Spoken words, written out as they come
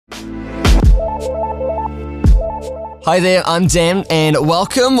Hi there, I'm Dan, and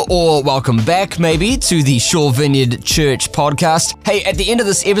welcome back maybe, to the Shore Vineyard Church podcast. Hey, at the end of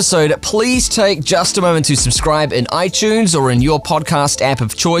this episode, please take just a moment to subscribe in iTunes or in your podcast app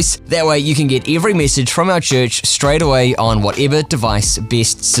of choice. That way you can get every message from our church straight away on whatever device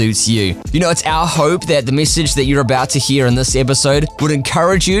best suits you. You know, it's our hope that the message that you're about to hear in this episode would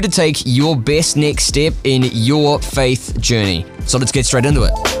encourage you to take your best next step in your faith journey. So let's get straight into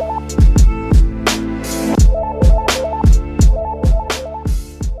it.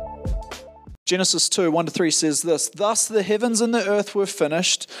 Genesis 2, 1-3 says this, "Thus the heavens and the earth were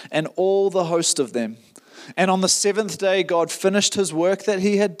finished, and all the host of them. And on the seventh day God finished his work that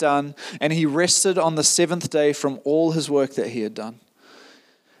he had done, and he rested on the seventh day from all his work that he had done.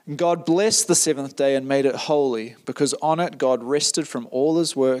 And God blessed the seventh day and made it holy, because on it God rested from all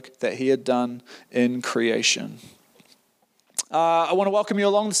his work that he had done in creation." I want to welcome you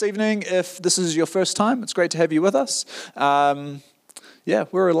along this evening. If this is your first time, it's great to have you with us. Yeah,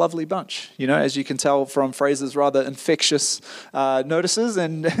 we're a lovely bunch, you know, as you can tell from Fraser's rather infectious notices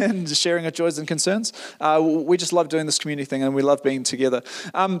and sharing our joys and concerns. We just love doing this community thing and we love being together.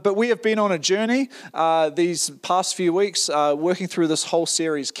 But we have been on a journey these past few weeks working through this whole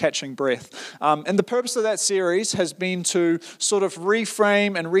series, Catching Breath. And the purpose of that series has been to sort of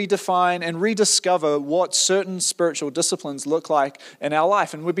reframe and redefine and rediscover what certain spiritual disciplines look like in our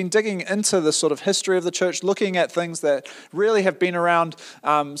life. And we've been digging into the sort of history of the church, looking at things that really have been around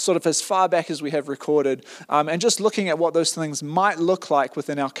sort of as far back as we have recorded, and just looking at what those things might look like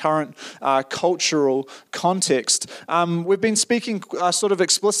within our current cultural context. We've been speaking sort of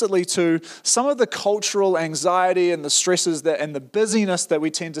explicitly to some of the cultural anxiety and the stresses that and the busyness that we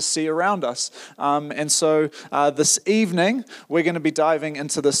tend to see around us. And so this evening, we're going to be diving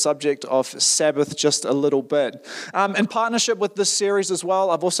into the subject of Sabbath just a little bit. In partnership with this series as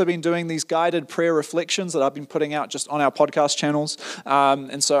well, I've also been doing these guided prayer reflections that I've been putting out just on our podcast channels.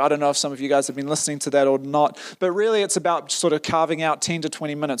 And so I don't know if some of you guys have been listening to that or not, but really it's about sort of carving out 10 to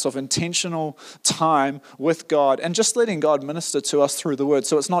 20 minutes of intentional time with God and just letting God minister to us through the word.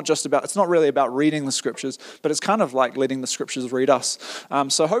 So it's not really about reading the scriptures, but it's kind of like letting the scriptures read us.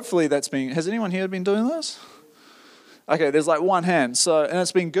 So hopefully has anyone here been doing this? Okay, there's like one hand. And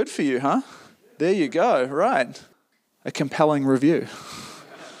it's been good for you, huh? There you go, right. A compelling review,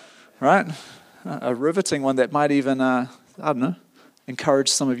 right? A riveting one that might even, I don't know, encourage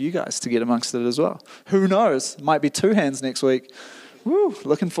some of you guys to get amongst it as well. Who knows? Might be two hands next week. Woo,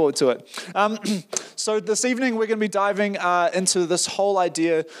 looking forward to it. So this evening we're going to be diving into this whole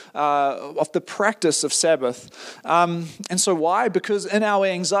idea of the practice of Sabbath. And so why? Because in our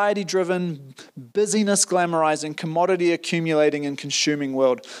anxiety-driven, busyness glamorizing, commodity accumulating and consuming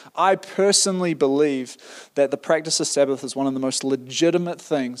world, I personally believe that the practice of Sabbath is one of the most legitimate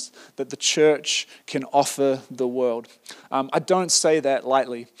things that the church can offer the world. I don't say that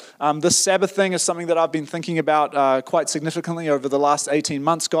lightly. This Sabbath thing is something that I've been thinking about quite significantly over the last 18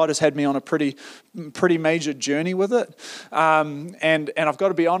 months. God has had me on a pretty major journey with it. And I've got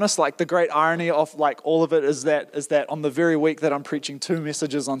to be honest, like the great irony of like all of it is that on the very week that I'm preaching 2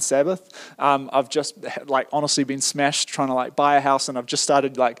 messages on Sabbath, I've just like honestly been smashed trying to like buy a house, and I've just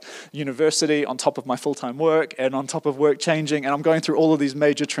started like university on top of my full-time work and on top of work changing, and I'm going through all of these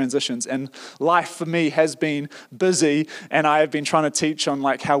major transitions, and life for me has been busy, and I have been trying to teach on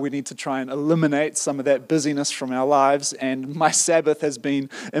like how we need to try and eliminate some of that busyness from our lives, and my Sabbath has been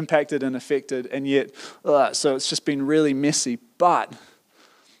impacted and affected, and yet so it's just been really messy, but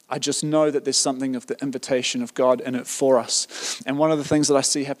I just know that there's something of the invitation of God in it for us. And one of the things that I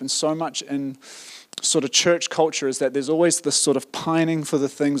see happen so much in sort of church culture is that there's always this sort of pining for the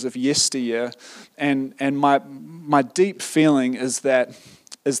things of yesteryear, and my deep feeling is that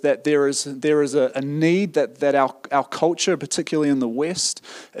there is a need that our culture, particularly in the West,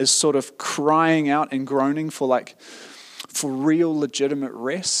 is sort of crying out and groaning for real legitimate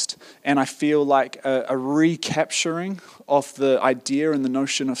rest. And I feel like a recapturing of the idea and the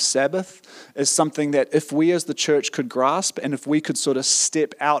notion of Sabbath is something that if we as the church could grasp, and if we could sort of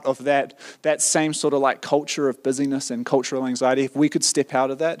step out of that same sort of like culture of busyness and cultural anxiety, if we could step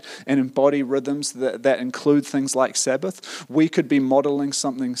out of that and embody rhythms that include things like Sabbath, we could be modeling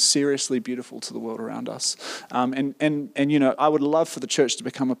something seriously beautiful to the world around us. And you know, I would love for the church to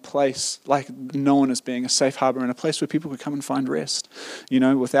become a place like known as being a safe harbor and a place where people could come and find rest, you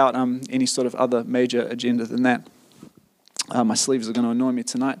know, without any sort of other major agenda than that. My sleeves are going to annoy me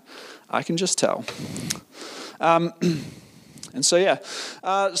tonight. I can just tell. And so, yeah.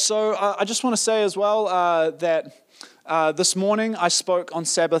 So I just want to say as well that This morning I spoke on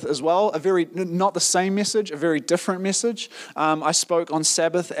Sabbath as well, not the same message, a very different message. I spoke on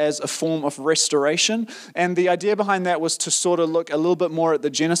Sabbath as a form of restoration, and the idea behind that was to sort of look a little bit more at the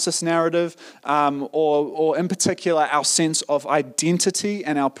Genesis narrative, or in particular our sense of identity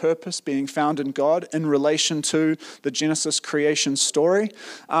and our purpose being found in God in relation to the Genesis creation story.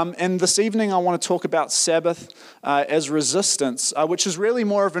 And this evening I want to talk about Sabbath as resistance, which is really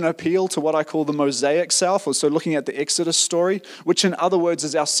more of an appeal to what I call the Mosaic self, or so looking at the Exodus story, which in other words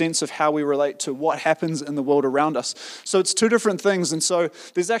is our sense of how we relate to what happens in the world around us. So it's two different things, and so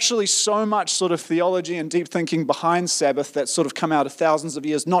there's actually so much sort of theology and deep thinking behind Sabbath that's sort of come out of thousands of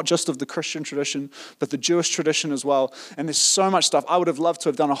years, not just of the Christian tradition, but the Jewish tradition as well. And there's so much stuff. I would have loved to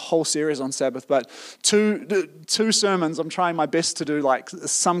have done a whole series on Sabbath, but two sermons, I'm trying my best to do like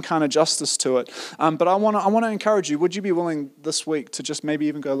some kind of justice to it. But I want to encourage you, would you be willing this week to just maybe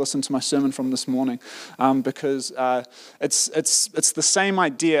even go listen to my sermon from this morning? Because it's the same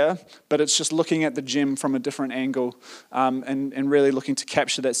idea, but it's just looking at the gem from a different angle, and really looking to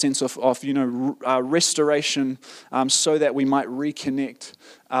capture that sense of restoration, so that we might reconnect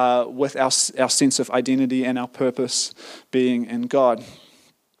with our sense of identity and our purpose being in God.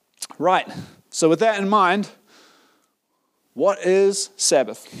 Right, so with that in mind, what is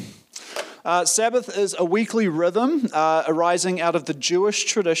Sabbath? Sabbath is a weekly rhythm arising out of the Jewish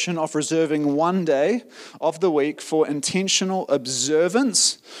tradition of reserving one day of the week for intentional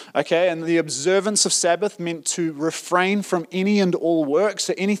observance. Okay, and the observance of Sabbath meant to refrain from any and all work.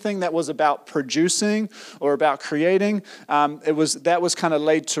 So anything that was about producing or about creating, that was kind of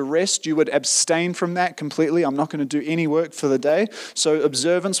laid to rest. You would abstain from that completely. I'm not going to do any work for the day. So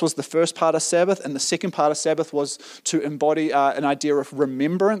observance was the first part of Sabbath, and the second part of Sabbath was to embody an idea of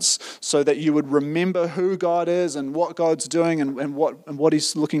remembrance, so that you would remember who God is and what God's doing and what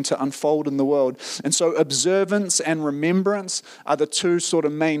He's looking to unfold in the world. And so observance and remembrance are the two sort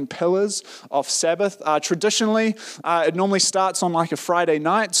of main pillars of Sabbath. Traditionally, it normally starts on like a Friday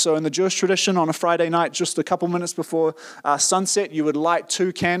night. So in the Jewish tradition, on a Friday night, just a couple minutes before sunset, you would light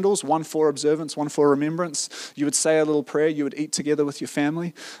two candles, one for observance, one for remembrance. You would say a little prayer. You would eat together with your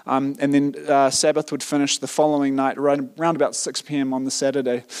family. And then Sabbath would finish the following night, around about 6 p.m. on the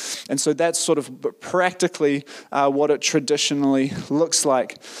Saturday. And so that's sort of practically what it traditionally looks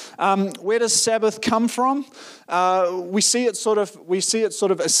like. Where does Sabbath come from? We see it sort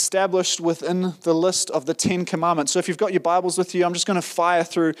of established within the list of the 10 Commandments. So if you've got your Bibles with you, I'm just going to fire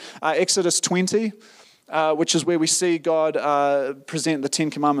through Exodus 20, which is where we see God present the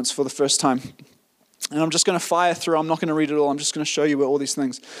 10 Commandments for the first time. And I'm just going to fire through. I'm not going to read it all. I'm just going to show you all these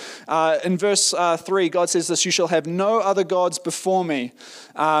things. In verse 3, God says this: "You shall have no other gods before me."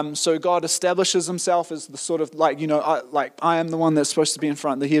 So God establishes Himself as the sort of I am the one that's supposed to be in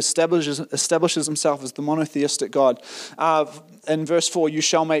front. He establishes Himself as the monotheistic God. In verse 4, You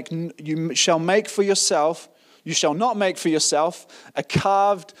shall not make for yourself a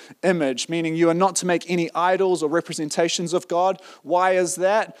carved image, meaning you are not to make any idols or representations of God. Why is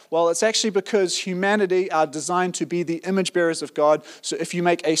that? Well, it's actually because humanity are designed to be the image bearers of God. So if you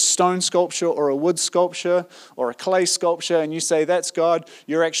make a stone sculpture or a wood sculpture or a clay sculpture and you say that's God,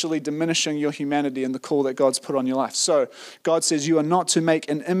 you're actually diminishing your humanity and the call that God's put on your life. So God says you are not to make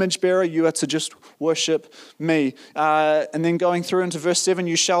an image bearer, you are to just worship me. And then going through into verse 7,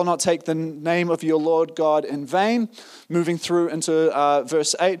 you shall not take the name of your Lord God in vain. Moving through into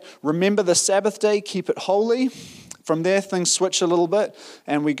verse 8, remember the Sabbath day, keep it holy. From there, things switch a little bit,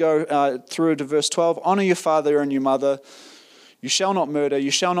 and we go through to verse 12. Honor your father and your mother. You shall not murder, you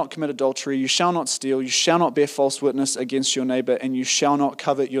shall not commit adultery, you shall not steal, you shall not bear false witness against your neighbor, and you shall not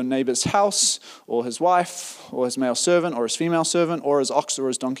covet your neighbor's house, or his wife, or his male servant, or his female servant, or his ox, or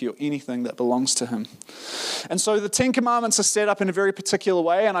his donkey, or anything that belongs to him. And so the 10 Commandments are set up in a very particular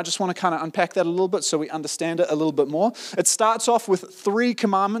way, and I just want to kind of unpack that a little bit so we understand it a little bit more. It starts off with 3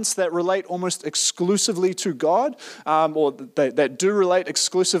 commandments that relate almost exclusively to God, or that do relate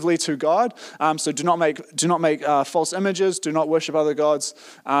exclusively to God. So do not make false images, do not worship other gods,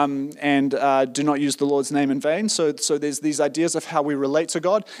 and do not use the Lord's name in vain. So there's these ideas of how we relate to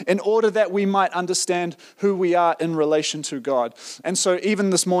God in order that we might understand who we are in relation to God. And so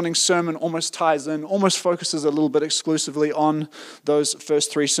even this morning's sermon almost ties in, almost focuses a little bit exclusively on those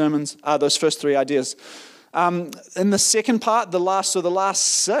first 3 ideas. In the second part, the last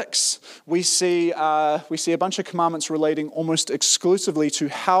 6, we see a bunch of commandments relating almost exclusively to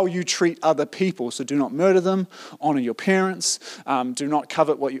how you treat other people. So do not murder them, honor your parents, do not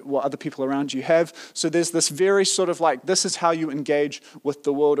covet what other people around you have. So there's this very sort of like, this is how you engage with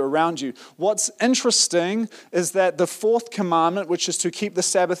the world around you. What's interesting is that the fourth commandment, which is to keep the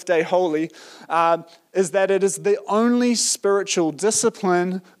Sabbath day holy, is that it is the only spiritual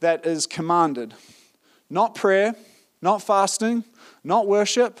discipline that is commanded. Not prayer, not fasting, not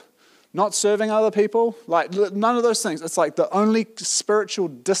worship, not serving other people, like none of those things. It's like the only spiritual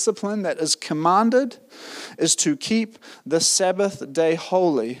discipline that is commanded is to keep the Sabbath day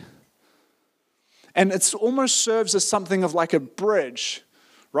holy. And it almost serves as something of like a bridge,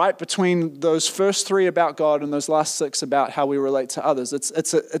 right, between those first 3 about God and those last 6 about how we relate to others. It's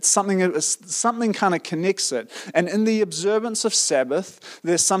something kind of connects it. And in the observance of Sabbath,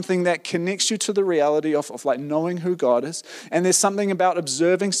 there's something that connects you to the reality of like knowing who God is. And there's something about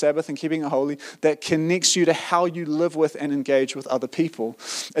observing Sabbath and keeping it holy that connects you to how you live with and engage with other people.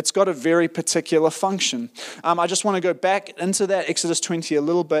 It's got a very particular function. I just want to go back into that Exodus 20 a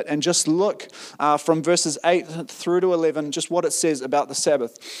little bit and just look from verses 8 through to 11, just what it says about the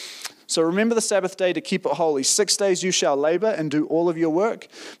Sabbath. So remember the Sabbath day to keep it holy. 6 days you shall labor and do all of your work.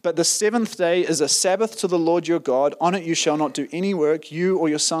 But the 7th day is a Sabbath to the Lord your God. On it you shall not do any work, you or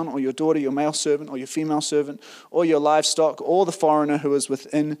your son or your daughter, your male servant or your female servant, or your livestock, or the foreigner who is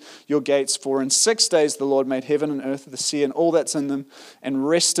within your gates. For in 6 days the Lord made heaven and earth, the sea and all that's in them, and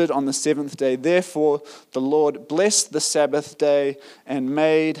rested on the 7th day. Therefore the Lord blessed the Sabbath day and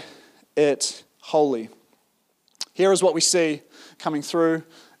made it holy. Here is what we see coming through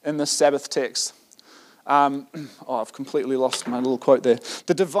in this Sabbath text. I've completely lost my little quote there.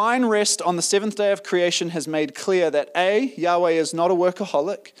 The divine rest on the 7th day of creation has made clear that A, Yahweh is not a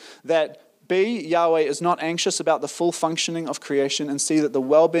workaholic, that B, Yahweh is not anxious about the full functioning of creation, and C, that the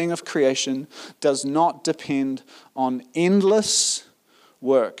well-being of creation does not depend on endless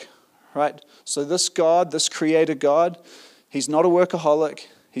work, right? So this God, this creator God, he's not a workaholic.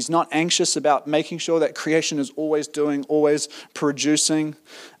 He's not anxious about making sure that creation is always doing, always producing,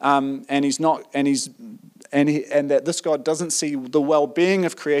 and that this God doesn't see the well-being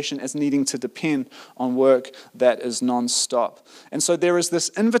of creation as needing to depend on work that is non-stop. And so there is this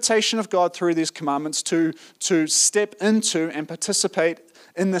invitation of God through these commandments to step into and participate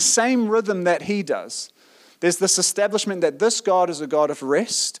in the same rhythm that He does. There's this establishment that this God is a God of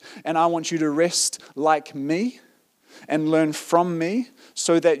rest, and I want you to rest like me and learn from me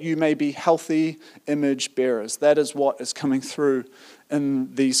so that you may be healthy image bearers. That is what is coming through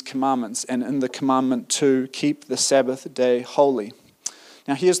in these commandments and in the commandment to keep the Sabbath day holy.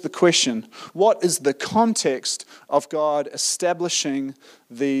 Now here's the question. What is the context of God establishing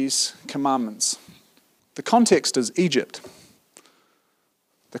these commandments? The context is Egypt.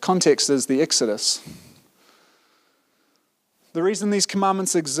 The context is the Exodus. The reason these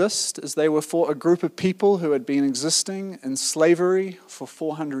commandments exist is they were for a group of people who had been existing in slavery for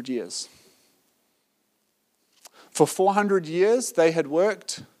 400 years. For 400 years, they had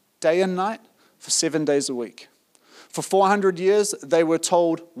worked day and night for 7 days a week. For 400 years, they were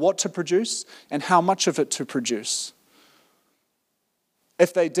told what to produce and how much of it to produce.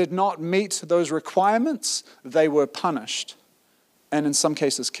 If they did not meet those requirements, they were punished and in some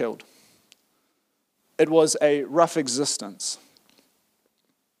cases killed. It was a rough existence.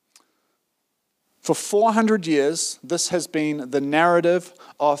 For 400 years, this has been the narrative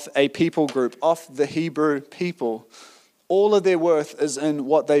of a people group, of the Hebrew people. All of their worth is in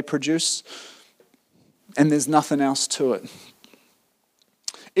what they produce, and there's nothing else to it.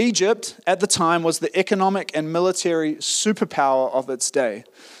 Egypt, at the time, was the economic and military superpower of its day.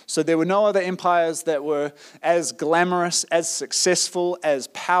 So there were no other empires that were as glamorous, as successful, as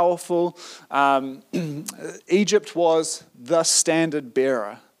powerful. Egypt was the standard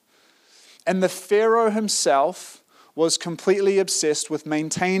bearer. And the Pharaoh himself was completely obsessed with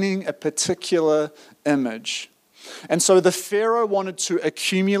maintaining a particular image. And so the Pharaoh wanted to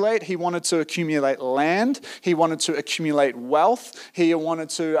accumulate. He wanted to accumulate land. He wanted to accumulate wealth. He wanted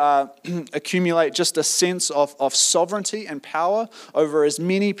to accumulate just a sense of sovereignty and power over as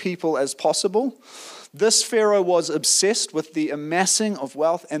many people as possible. This Pharaoh was obsessed with the amassing of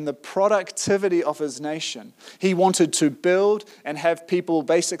wealth and the productivity of his nation. He wanted to build and have people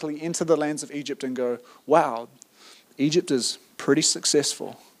basically enter the lands of Egypt and go, wow, Egypt is pretty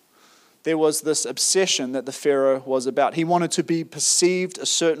successful. There was this obsession that the Pharaoh was about. He wanted to be perceived a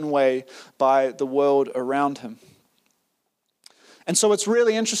certain way by the world around him. And so it's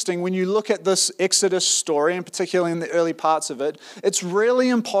really interesting when you look at this Exodus story, and particularly in the early parts of it, it's really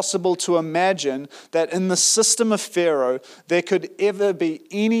impossible to imagine that in the system of Pharaoh, there could ever be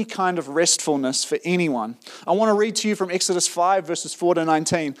any kind of restfulness for anyone. I want to read to you from Exodus 5, verses 4 to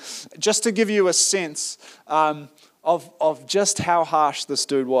 19, just to give you a sense of just how harsh this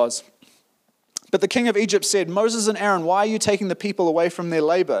dude was. But the king of Egypt said, "Moses and Aaron, why are you taking the people away from their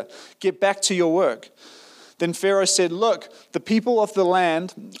labor? Get back to your work." Then Pharaoh said, "Look, the people of the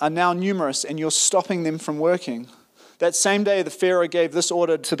land are now numerous, and you're stopping them from working." That same day, the Pharaoh gave this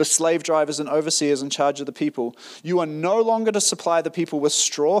order to the slave drivers and overseers in charge of the people: "You are no longer to supply the people with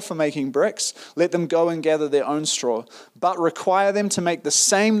straw for making bricks. Let them go and gather their own straw. But require them to make the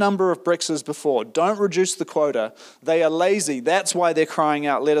same number of bricks as before. Don't reduce the quota. They are lazy. That's why they're crying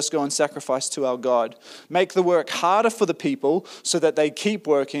out, 'Let us go and sacrifice to our God.' Make the work harder for the people so that they keep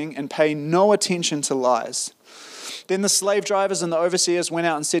working and pay no attention to lies." Then the slave drivers and the overseers went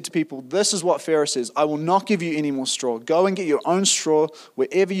out and said to people, "This is what Pharaoh says: I will not give you any more straw. Go and get your own straw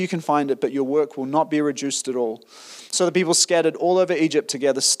wherever you can find it, but your work will not be reduced at all." So the people scattered all over Egypt to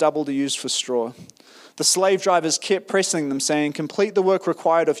gather stubble to use for straw. The slave drivers kept pressing them, saying, "Complete the work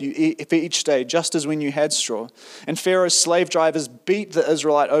required of you for each day, just as when you had straw." And Pharaoh's slave drivers beat the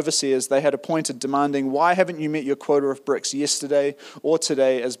Israelite overseers they had appointed, demanding, "Why haven't you met your quota of bricks yesterday or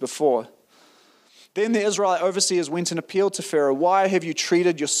today as before?" Then the Israelite overseers went and appealed to Pharaoh, "Why have you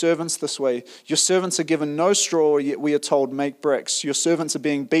treated your servants this way? Your servants are given no straw, yet we are told, 'Make bricks.' Your servants are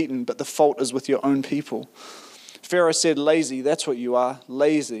being beaten, but the fault is with your own people." Pharaoh said, "Lazy, that's what you are,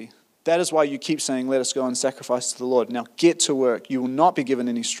 lazy. That is why you keep saying, 'Let us go and sacrifice to the Lord.' Now get to work. You will not be given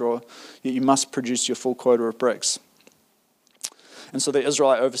any straw, yet you must produce your full quota of bricks." And so the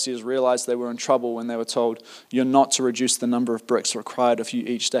Israelite overseers realized they were in trouble when they were told, "You're not to reduce the number of bricks required of you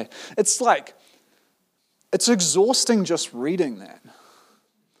each day." It's exhausting just reading that.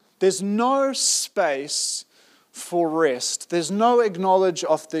 There's no space for rest. There's no acknowledge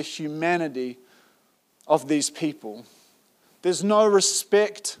of the humanity of these people. There's no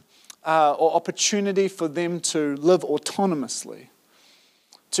respect or opportunity for them to live autonomously,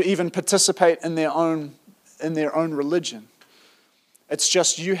 to even participate in their own religion. It's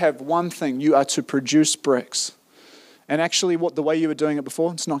just, you have one thing: you are to produce bricks. And actually, the way you were doing it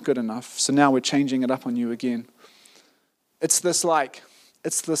before, it's not good enough. So now we're changing it up on you again. It's this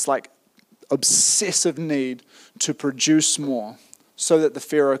obsessive need to produce more so that the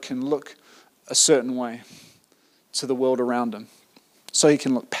Pharaoh can look a certain way to the world around him. So he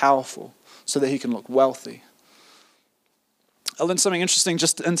can look powerful, so that he can look wealthy. I learned something interesting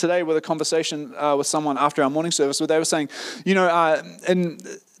just in today with a conversation with someone after our morning service, where they were saying,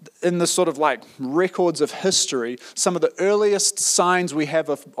 in the sort of like records of history, some of the earliest signs we have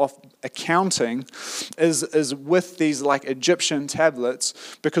of accounting is with these like Egyptian tablets,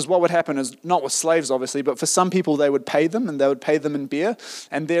 because what would happen is, not with slaves obviously, but for some people they would pay them, and they would pay them in beer,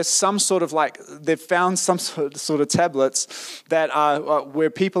 and there's some sort of like, they've found some sort of tablets that are where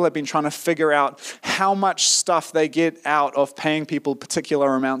people have been trying to figure out how much stuff they get out of paying people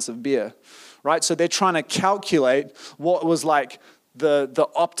particular amounts of beer, right? So they're trying to calculate what was like the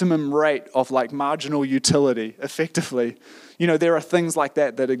optimum rate of like marginal utility, effectively. There are things like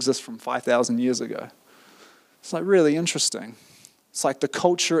that exist from 5,000 years ago. It's like really interesting. It's like the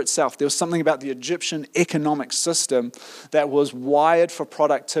culture itself. There was something about the Egyptian economic system that was wired for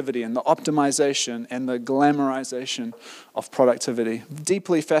productivity and the optimization and the glamorization of productivity.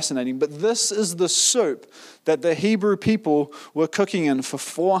 Deeply fascinating. But this is the soup that the Hebrew people were cooking in for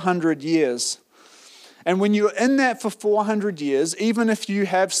 400 years. And when you're in that for 400 years, even if you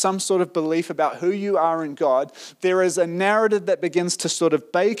have some sort of belief about who you are in God, there is a narrative that begins to sort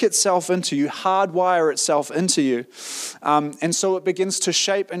of bake itself into you, hardwire itself into you. And so it begins to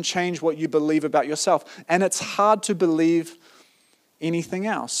shape and change what you believe about yourself. And it's hard to believe anything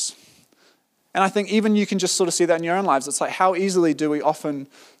else. And I think even you can just sort of see that in your own lives. It's like, how easily do we often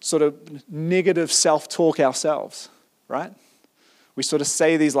sort of negative self-talk ourselves, right? We sort of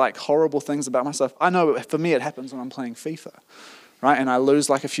say these like horrible things about myself. I know for me it happens when I'm playing FIFA, right? And I lose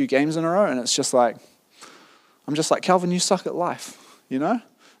like a few games in a row, and it's just like, I'm just like, Calvin, you suck at life,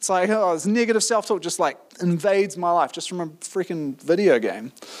 It's like, this negative self-talk just like invades my life just from a freaking video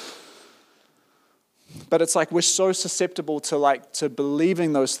game. But it's like we're so susceptible to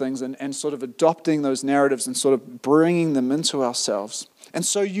believing those things and sort of adopting those narratives and sort of bringing them into ourselves. And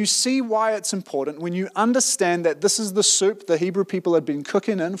so you see why it's important when you understand that this is the soup the Hebrew people had been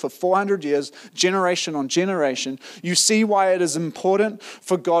cooking in for 400 years, generation on generation. You see why it is important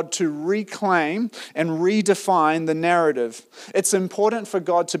for God to reclaim and redefine the narrative. It's important for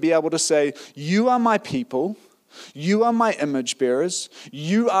God to be able to say, "You are my people. You are my image bearers.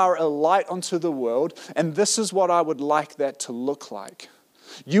 You are a light unto the world. And this is what I would like that to look like.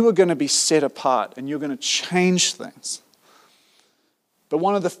 You are going to be set apart and you're going to change things. But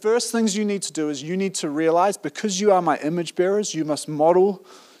one of the first things you need to do is you need to realize, because you are my image bearers, you must model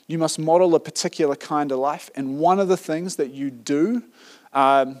a particular kind of life. And one of the things that you do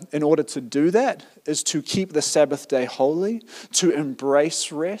in order to do that is to keep the Sabbath day holy, to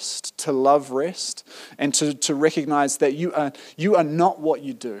embrace rest, to love rest, and to recognize that you are not what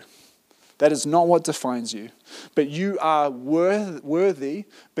you do. That is not what defines you. But you are worthy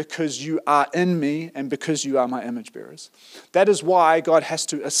because you are in me and because you are my image bearers. That is why God has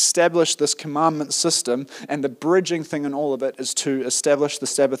to establish this commandment system, and the bridging thing in all of it is to establish the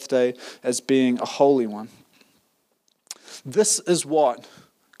Sabbath day as being a holy one. This is what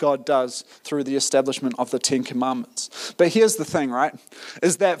God does through the establishment of the Ten Commandments. But here's the thing, right?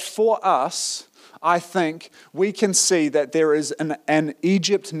 Is that for us, I think we can see that there is an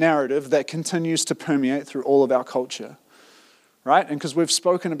Egypt narrative that continues to permeate through all of our culture, right? And because we've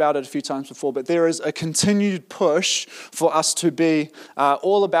spoken about it a few times before, but there is a continued push for us to be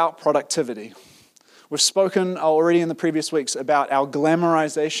all about productivity. We've spoken already in the previous weeks about our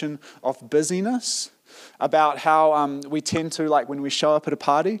glamorization of busyness, about how we tend to, like when we show up at a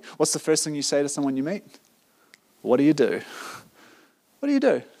party, what's the first thing you say to someone you meet? What do you do? What do you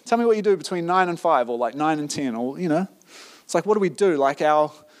do? Tell me what you do between 9 and 5 or like 9 and 10 or, It's like, what do we do? Like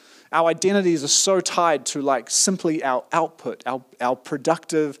our identities are so tied to like simply our output, our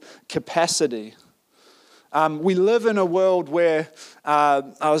productive capacity. We live in a world where, I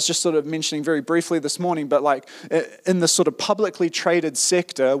was just sort of mentioning very briefly this morning, but like in the sort of publicly traded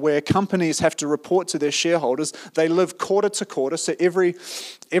sector where companies have to report to their shareholders, they live quarter to quarter. So every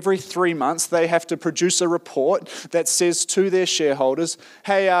 3 months, they have to produce a report that says to their shareholders,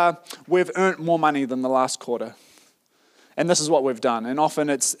 hey, we've earned more money than the last quarter. And this is what we've done. And often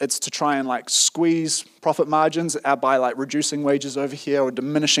it's to try and like squeeze profit margins by like reducing wages over here or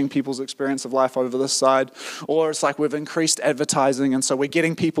diminishing people's experience of life over this side. Or it's like we've increased advertising and so we're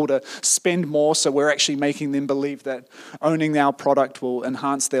getting people to spend more, so we're actually making them believe that owning our product will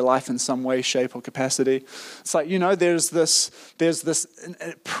enhance their life in some way, shape, or capacity. It's like, there's this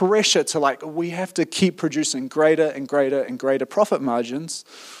pressure to like, we have to keep producing greater and greater and greater profit margins,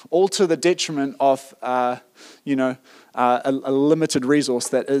 all to the detriment of a limited resource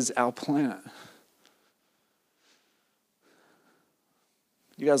that is our planet.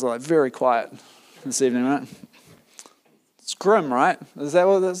 You guys are like very quiet this evening, right? It's grim, right? Is that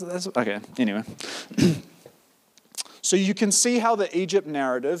what that's okay, anyway. So you can see how the Egypt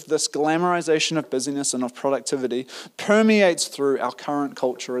narrative, this glamorization of busyness and of productivity, permeates through our current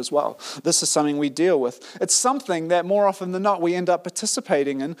culture as well. This is something we deal with. It's something that more often than not we end up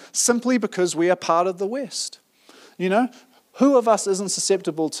participating in simply because we are part of the West. Who of us isn't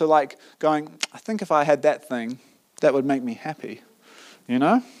susceptible to like going, I think if I had that thing, that would make me happy,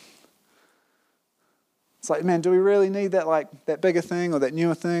 It's like, man, do we really need that like that bigger thing or that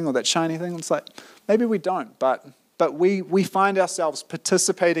newer thing or that shiny thing? It's like, maybe we don't, but we find ourselves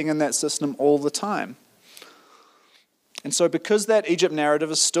participating in that system all the time. And so because that Egypt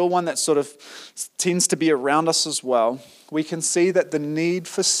narrative is still one that sort of tends to be around us as well, we can see that the need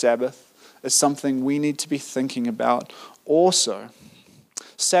for Sabbath is something we need to be thinking about also.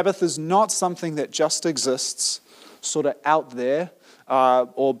 Sabbath is not something that just exists sort of out there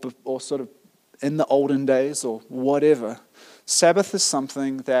or sort of in the olden days or whatever. Sabbath is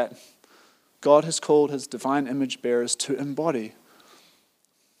something that God has called his divine image bearers to embody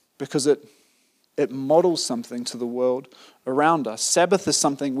because it models something to the world around us. Sabbath is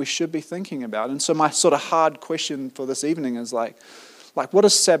something we should be thinking about. And so my sort of hard question for this evening is like what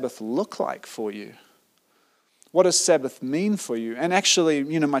does Sabbath look like for you? What does Sabbath mean for you? And actually,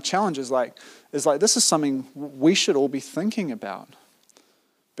 my challenge is like this is something we should all be thinking about.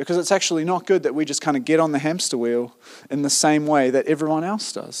 Because it's actually not good that we just kind of get on the hamster wheel in the same way that everyone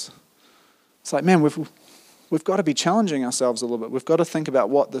else does. It's like, man, we've got to be challenging ourselves a little bit. We've got to think about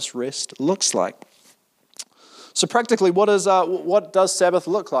what this rest looks like. So practically, what does Sabbath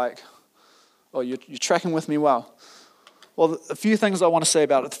look like? Oh, you're tracking with me well. Well, a few things I want to say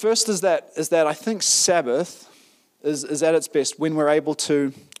about it. The first is that I think Sabbath is at its best when we're able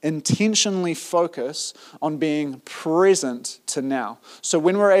to intentionally focus on being present to now. So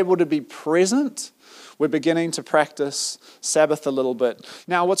when we're able to be present, we're beginning to practice Sabbath a little bit.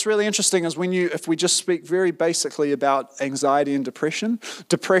 Now, what's really interesting is if we just speak very basically about anxiety and depression,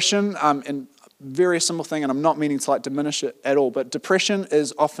 and very simple thing, and I'm not meaning to diminish it at all, but depression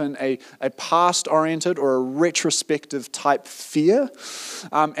is often a past-oriented or a retrospective type fear,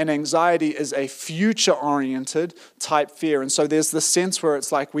 and anxiety is a future-oriented type fear. And so there's this sense where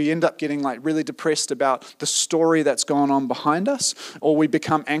it's like we end up getting really depressed about the story that's gone on behind us, or we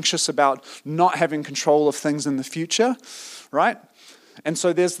become anxious about not having control of things in the future, right? And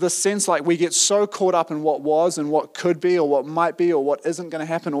so there's this sense we get so caught up in what was and what could be or what might be or what isn't going to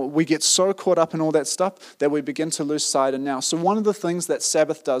happen, or we get so caught up in all that stuff that we begin to lose sight of now. So one of the things that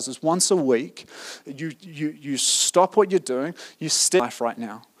Sabbath does is once a week, you stop what you're doing, you step life right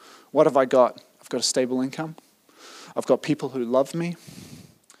now. What have I got? I've got a stable income. I've got people who love me.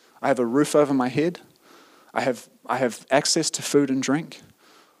 I have a roof over my head. I have access to food and drink.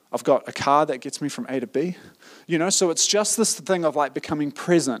 I've got a car that gets me from A to B. So it's just this thing of becoming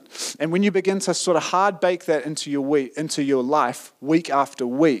present. And when you begin to sort of hard bake that into your life, week after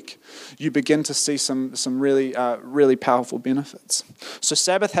week, you begin to see some really, really powerful benefits. So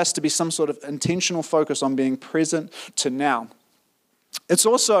Sabbath has to be some sort of intentional focus on being present to now. It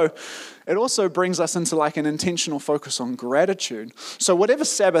also brings us into an intentional focus on gratitude. So whatever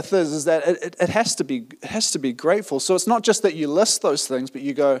Sabbath is that it has to be grateful. So it's not just that you list those things, but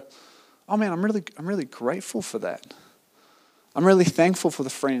you go, oh man, I'm really grateful for that. I'm really thankful for the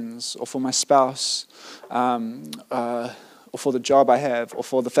friends, or for my spouse, or for the job I have, or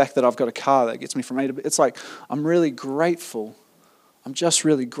for the fact that I've got a car that gets me from A to B. It's I'm really grateful. I'm just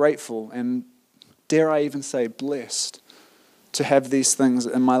really grateful, and dare I even say blessed to have these things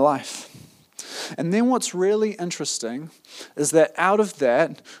in my life. And then what's really interesting is that out of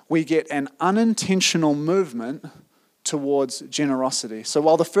that, we get an unintentional movement towards generosity. So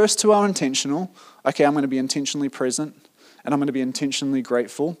while the first two are intentional, okay, I'm going to be intentionally present, and I'm going to be intentionally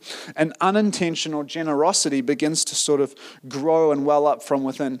grateful, an unintentional generosity begins to sort of grow and well up from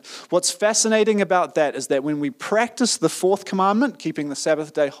within. What's fascinating about that is that when we practice the fourth commandment, keeping the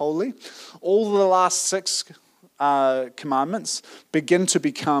Sabbath day holy, all the last six commandments begin to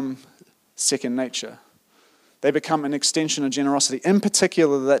become second nature. They become an extension of generosity. In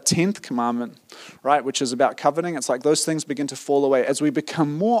particular, that 10th commandment, right, which is about coveting, it's those things begin to fall away as we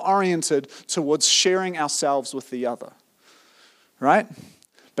become more oriented towards sharing ourselves with the other, right?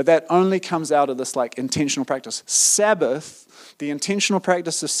 But that only comes out of this intentional practice. Sabbath, the intentional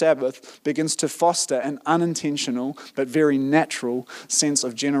practice of Sabbath begins to foster an unintentional but very natural sense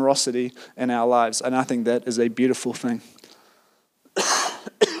of generosity in our lives. And I think that is a beautiful thing.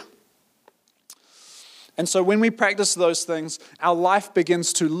 And so when we practice those things, our life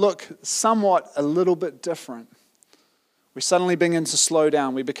begins to look somewhat a little bit different. We suddenly begin to slow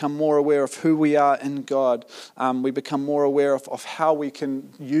down. We become more aware of who we are in God. We become more aware of how we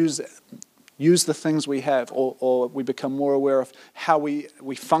can use the things we have, or we become more aware of how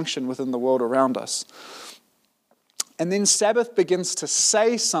we function within the world around us. And then Sabbath begins to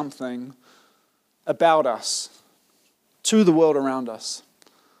say something about us to the world around us.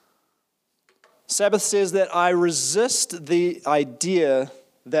 Sabbath says that I resist the idea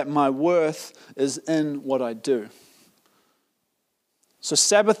that my worth is in what I do. So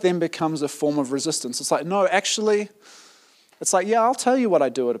Sabbath then becomes a form of resistance. It's no, actually, it's yeah, I'll tell you what I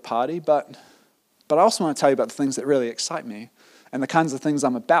do at a party, but I also want to tell you about the things that really excite me, and the kinds of things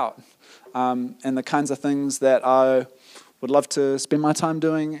I'm about, and the kinds of things that I would love to spend my time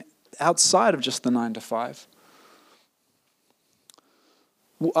doing outside of just the 9 to 5.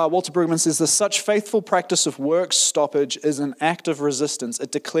 Walter Brueggemann says this: such faithful practice of work stoppage is an act of resistance.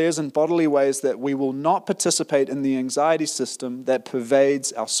 It declares in bodily ways that we will not participate in the anxiety system that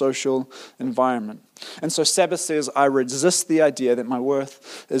pervades our social environment. And so Sabbath says, I resist the idea that my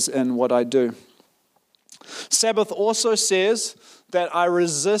worth is in what I do. Sabbath also says that I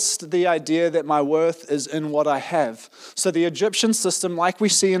resist the idea that my worth is in what I have. So the Egyptian system, like we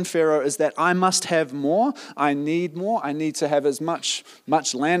see in Pharaoh, is that I must have more, I need to have as much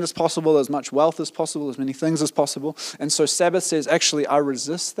land as possible, as much wealth as possible, as many things as possible. And so Sabbath says, actually, I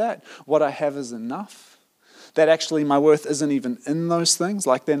resist that. What I have is enough. That actually my worth isn't even in those things,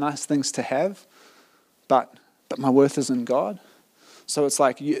 like they're nice things to have, but my worth is in God. So it's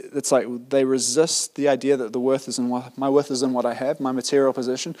like they resist the idea that my worth is in what I have, my material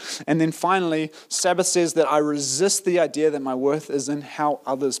possession. And then finally, Sabbath says that I resist the idea that my worth is in how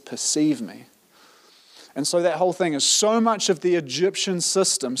others perceive me. And so that whole thing is so much of the Egyptian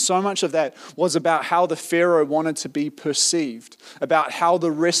system, so much of that was about how the Pharaoh wanted to be perceived, about how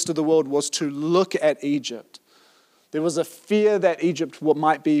the rest of the world was to look at Egypt. There was a fear that Egypt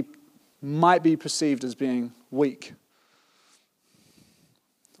might be perceived as being weak,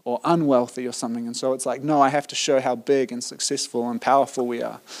 or unwealthy or something. And so it's like, no, I have to show how big and successful and powerful we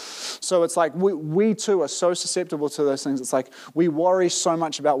are. So it's like we too are so susceptible to those things. It's like we worry so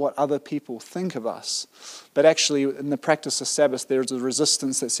much about what other people think of us. But actually, in the practice of Sabbath, there's a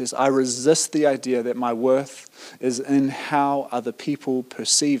resistance that says, I resist the idea that my worth is in how other people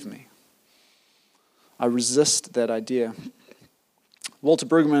perceive me. I resist that idea. Walter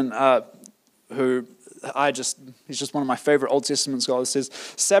Brueggemann, he's just one of my favorite Old Testament scholars, says,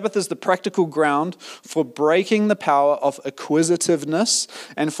 Sabbath is the practical ground for breaking the power of acquisitiveness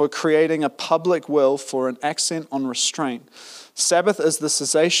and for creating a public will for an accent on restraint. Sabbath is the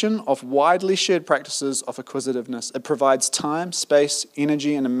cessation of widely shared practices of acquisitiveness. It provides time, space,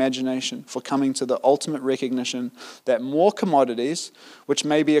 energy, and imagination for coming to the ultimate recognition that more commodities, which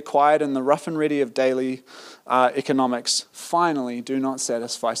may be acquired in the rough and ready of daily economics, finally do not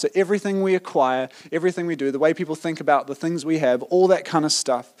satisfy. So everything we acquire, everything we do, the way people think about the things we have, all that kind of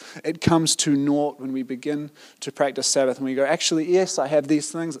stuff, it comes to naught when we begin to practice Sabbath. And we go, actually, yes, I have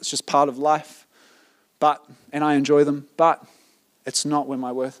these things. It's just part of life. And I enjoy them, but it's not where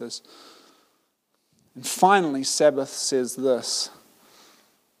my worth is. And finally, Sabbath says this.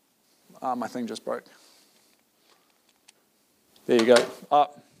 My thing just broke. There you go.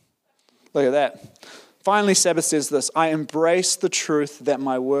 Look at that. Finally, Sabbath says this. I embrace the truth that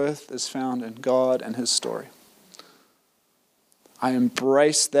my worth is found in God and His story. I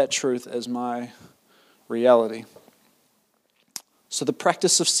embrace that truth as my reality. So the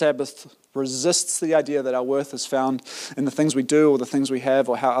practice of Sabbath resists the idea that our worth is found in the things we do or the things we have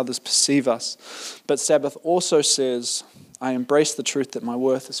or how others perceive us. But Sabbath also says, I embrace the truth that my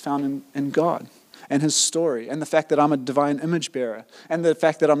worth is found in God and His story, and the fact that I'm a divine image bearer, and the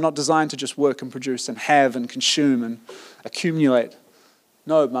fact that I'm not designed to just work and produce and have and consume and accumulate.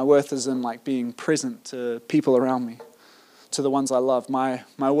 No, my worth is in being present to people around me, to the ones I love. My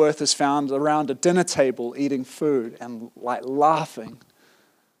worth is found around a dinner table eating food and laughing,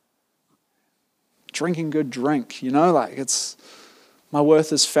 drinking good drink, it's my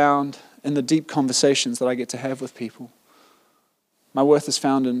worth is found in the deep conversations that I get to have with people. My worth is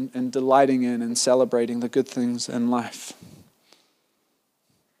found in delighting in and celebrating the good things in life.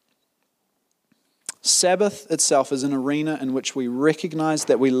 Sabbath itself is an arena in which we recognize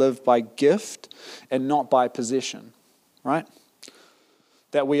that we live by gift and not by possession, right?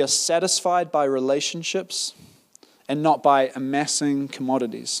 That we are satisfied by relationships and not by amassing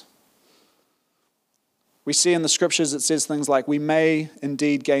commodities. We see in the scriptures it says things like, we may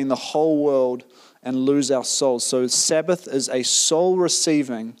indeed gain the whole world and lose our souls. So Sabbath is a soul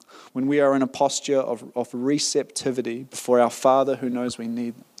receiving when we are in a posture of receptivity before our Father who knows we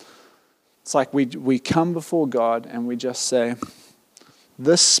need them. It's like we come before God and we just say,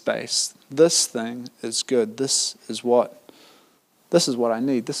 this space, this thing is good. This is what I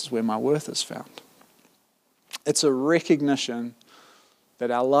need. This is where my worth is found. It's a recognition that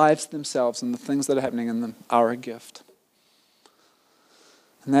our lives themselves and the things that are happening in them are a gift.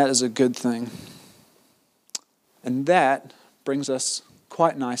 And that is a good thing. And that brings us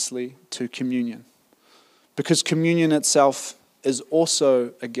quite nicely to communion. Because communion itself is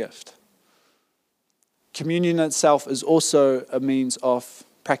also a gift. Communion itself is also a means of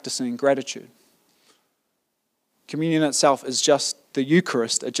practicing gratitude. Communion itself is just the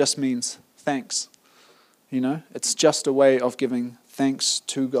Eucharist. It just means thanks. It's just a way of giving thanks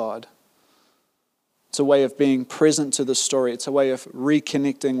to God. It's a way of being present to the story. It's a way of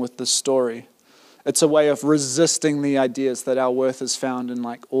reconnecting with the story. It's a way of resisting the ideas that our worth is found in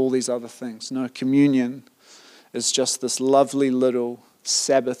all these other things. No, communion is just this lovely little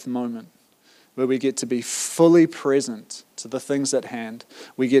Sabbath moment where we get to be fully present to the things at hand.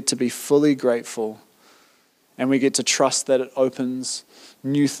 We get to be fully grateful, and we get to trust that it opens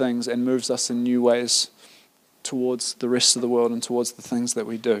new things and moves us in new ways towards the rest of the world and towards the things that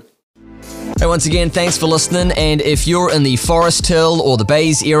we do. Hey, once again, thanks for listening. And if you're in the Forest Hill or the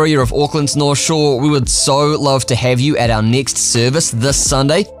Bays area of Auckland's North Shore, we would so love to have you at our next service this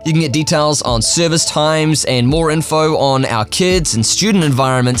Sunday. You can get details on service times and more info on our kids and student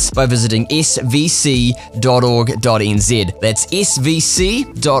environments by visiting svc.org.nz. That's svc.org.nz.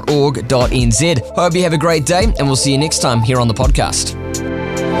 Hope you have a great day, and we'll see you next time here on the podcast.